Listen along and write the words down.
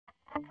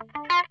This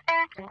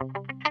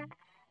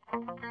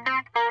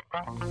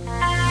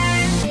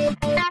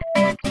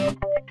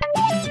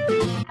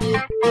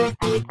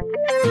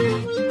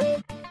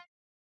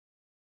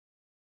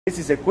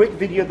is a quick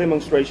video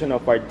demonstration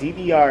of our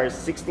DVR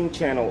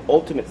 16-channel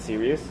Ultimate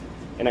Series,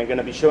 and I'm going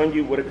to be showing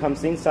you what it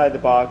comes inside the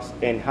box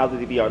and how the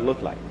DVR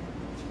look like.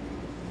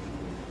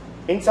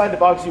 Inside the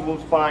box you will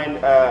find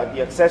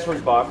the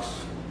accessory box,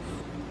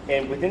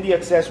 and within the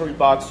accessory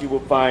box you will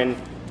find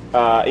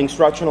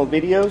instructional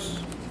videos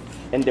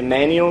and the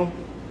manual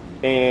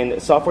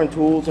and software and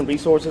tools and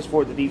resources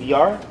for the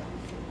DVR.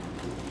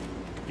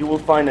 You will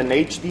find an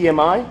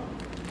HDMI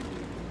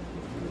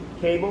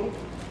cable.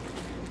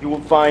 You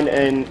will find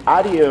an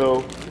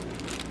audio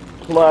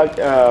plug.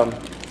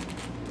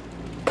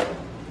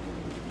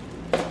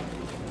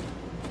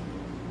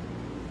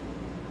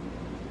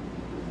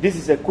 This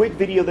is a quick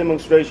video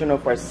demonstration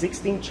of our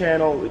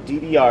 16-channel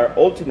DVR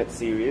Ultimate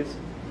Series,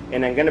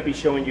 and I'm going to be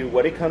showing you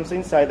what it comes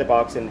inside the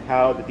box and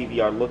how the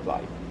DVR look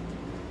like.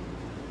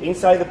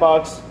 Inside the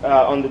box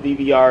on the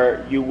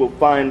DVR you will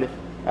find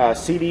a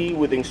CD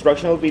with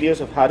instructional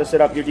videos of how to set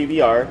up your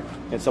DVR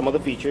and some of the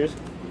features,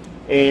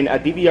 and a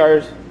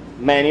DVR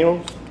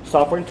manual,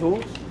 software and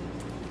tools.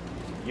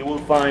 You will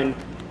find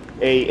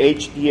a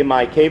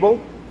HDMI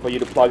cable for you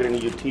to plug it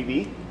into your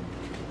TV.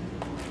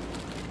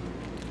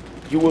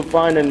 You will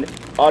find an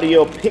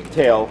audio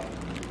pigtail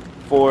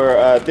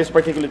for this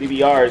particular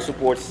DVR. It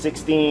supports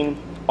 16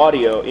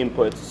 audio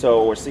inputs,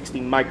 or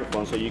 16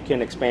 microphones, so you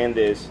can expand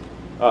this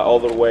all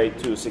the way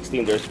to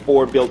 16. There's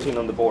 4 built in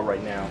on the board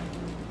right now.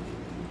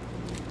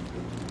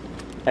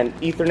 An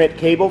Ethernet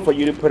cable for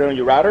you to put it on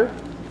your router.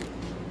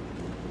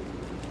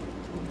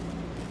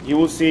 You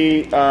will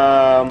see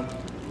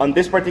on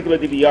this particular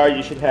DVR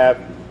you should have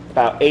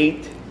about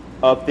 8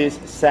 of these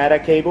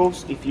SATA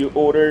cables. If you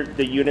order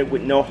the unit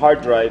with no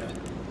hard drive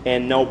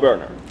and no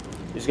burner,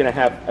 it's going to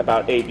have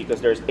about 8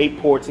 because there's 8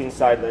 ports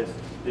inside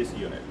this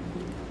unit.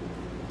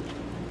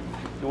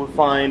 You will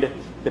find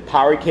the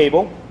power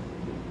cable,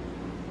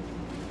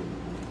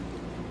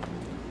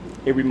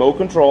 a remote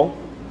control,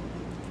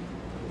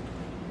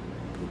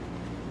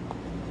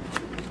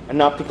 an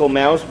optical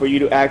mouse for you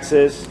to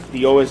access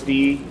the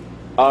OSD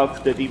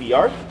of the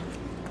DVR.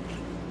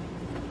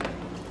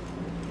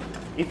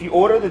 If you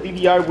order the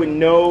DVR with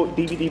no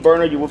DVD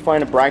burner, you will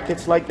find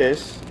brackets like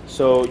this,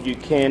 so you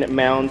can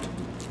mount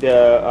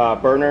the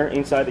burner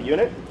inside the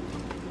unit,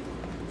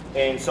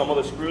 and some of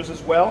the screws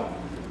as well.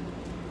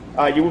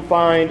 You will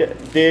find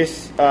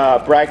this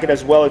bracket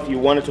as well if you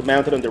wanted to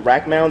mount it on the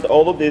rack mount.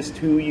 All of these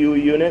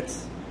 2U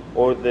units,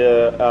 or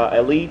the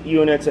Elite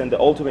units and the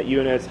Ultimate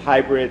units,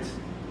 hybrids,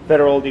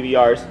 Federal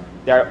DVRs,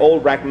 they are all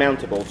rack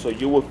mountable, so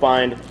you will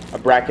find a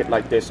bracket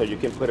like this so you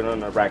can put it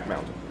on a rack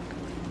mount.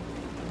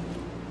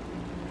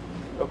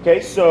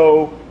 Okay,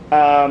 so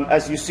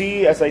as you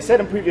see, as I said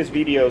in previous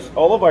videos,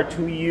 all of our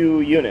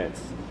 2U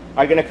units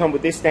are going to come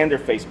with this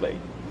standard faceplate.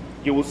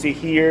 You will see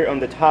here on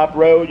the top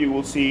row, you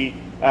will see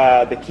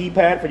the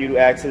keypad for you to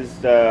access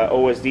the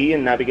OSD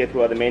and navigate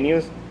through other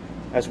menus,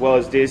 as well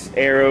as these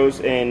arrows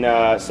and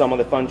some of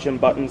the function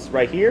buttons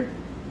right here.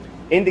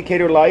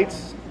 Indicator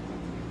lights,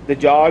 the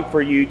jog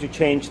for you to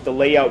change the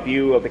layout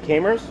view of the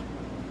cameras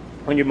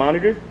on your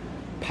monitor,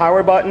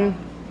 power button,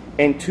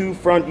 and 2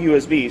 front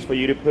USBs for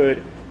you to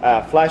put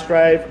a flash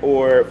drive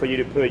or for you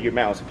to put your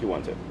mouse if you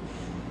want to.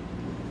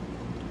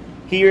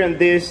 Here in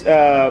this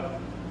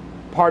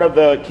part of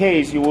the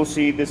case, you will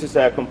see this is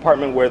a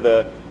compartment where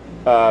the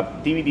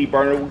DVD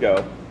burner will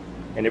go,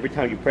 and every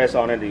time you press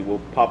on it, it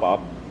will pop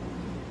up.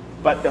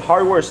 But the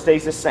hardware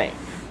stays the same.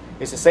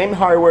 It's the same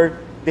hardware,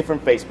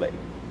 different faceplate.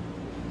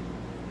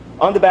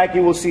 On the back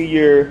you will see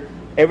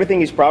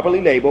everything is properly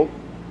labeled.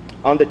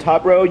 On the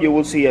top row you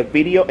will see a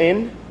video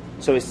in,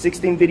 so it's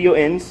 16 video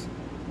ins,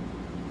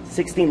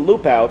 16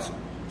 loop outs,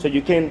 so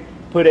you can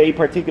put a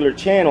particular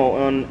channel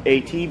on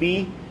a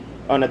TV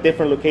on a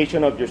different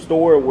location of your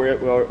store or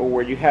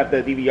where you have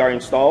the DVR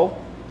installed,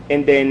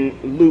 and then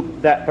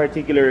loop that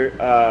particular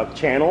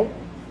channel.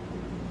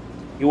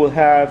 You will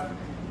have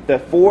the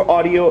 4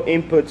 audio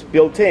inputs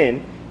built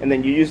in, and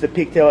then you use the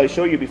pigtail I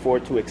showed you before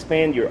to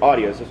expand your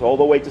audio, so it's all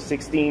the way to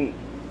 16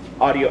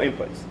 audio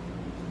inputs.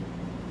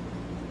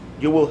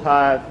 You will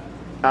have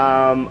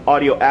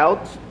audio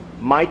out,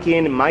 mic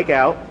in and mic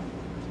out.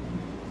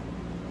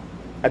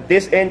 At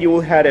this end you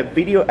will have a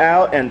video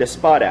out and the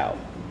spot out.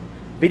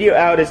 Video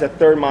out is a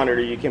third monitor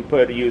you can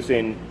put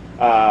using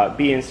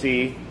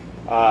BNC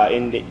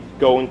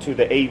go into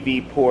the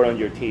AV port on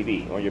your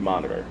TV or your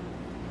monitor.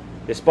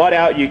 The spot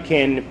out, you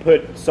can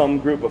put some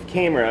group of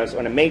cameras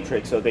on a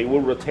matrix, so they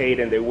will rotate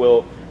and they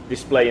will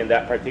display in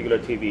that particular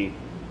TV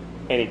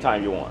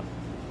anytime you want.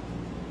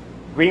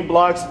 Green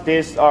blocks,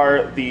 these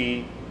are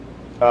the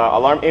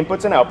alarm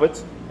inputs and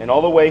outputs, and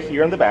all the way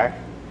here on the back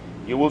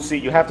you will see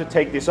you have to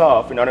take this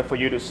off in order for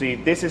you to see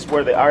this is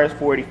where the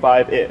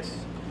RS-485 is.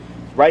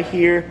 Right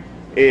here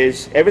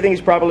is everything is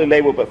properly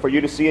labeled, but for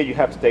you to see it you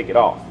have to take it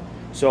off.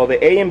 So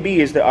the A and B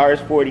is the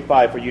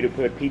RS-485 for you to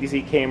put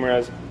PTZ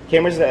cameras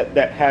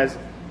that has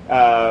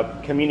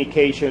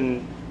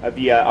communication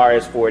via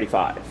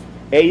RS-485.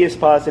 A is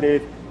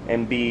positive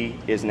and B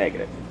is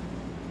negative.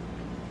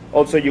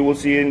 Also, you will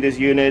see in these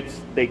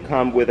units, they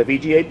come with a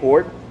VGA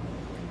port,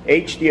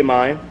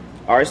 HDMI,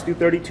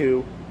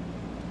 RS-232,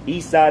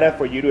 eSATA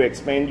for you to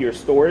expand your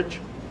storage,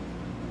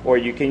 or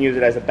you can use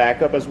it as a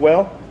backup as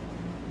well,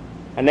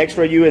 an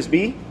extra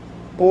USB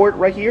port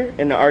right here,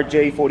 and the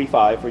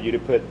RJ45 for you to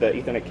put the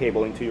Ethernet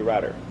cable into your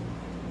router.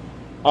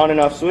 On and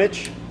off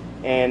switch,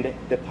 and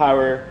the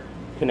power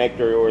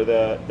connector, or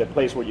the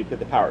place where you put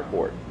the power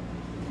cord.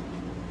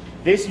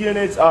 These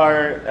units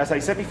are, as I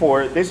said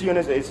before, this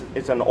unit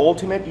it's an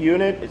ultimate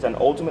unit. It's an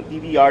ultimate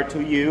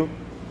DVR2U,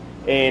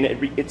 and it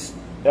records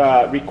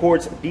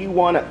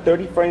D1 at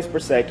 30 frames per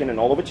second in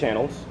all of the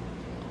channels.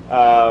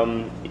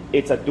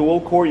 It's a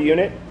dual core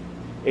unit.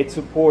 It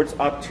supports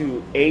up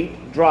to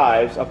 8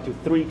 drives, up to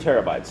 3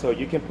 terabytes. So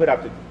you can put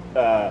up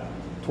to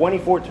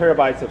 24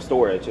 terabytes of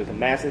storage. It's a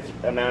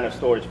massive amount of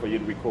storage for you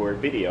to record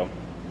video.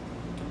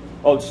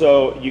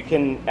 Also, you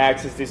can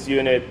access this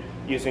unit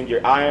using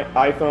your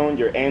iPhone,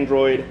 your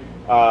Android,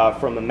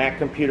 from a Mac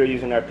computer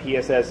using our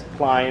PSS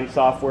client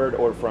software,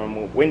 or from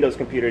a Windows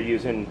computer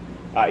using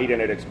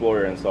Internet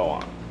Explorer and so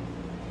on.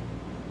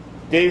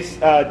 This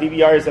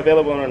DVR is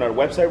available on our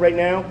website right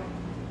now.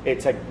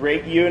 It's a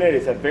great unit,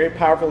 it's a very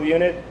powerful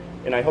unit,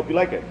 and I hope you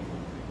like it.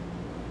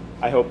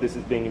 I hope this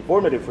is being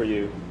informative for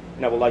you,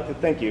 and I would like to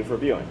thank you for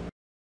viewing.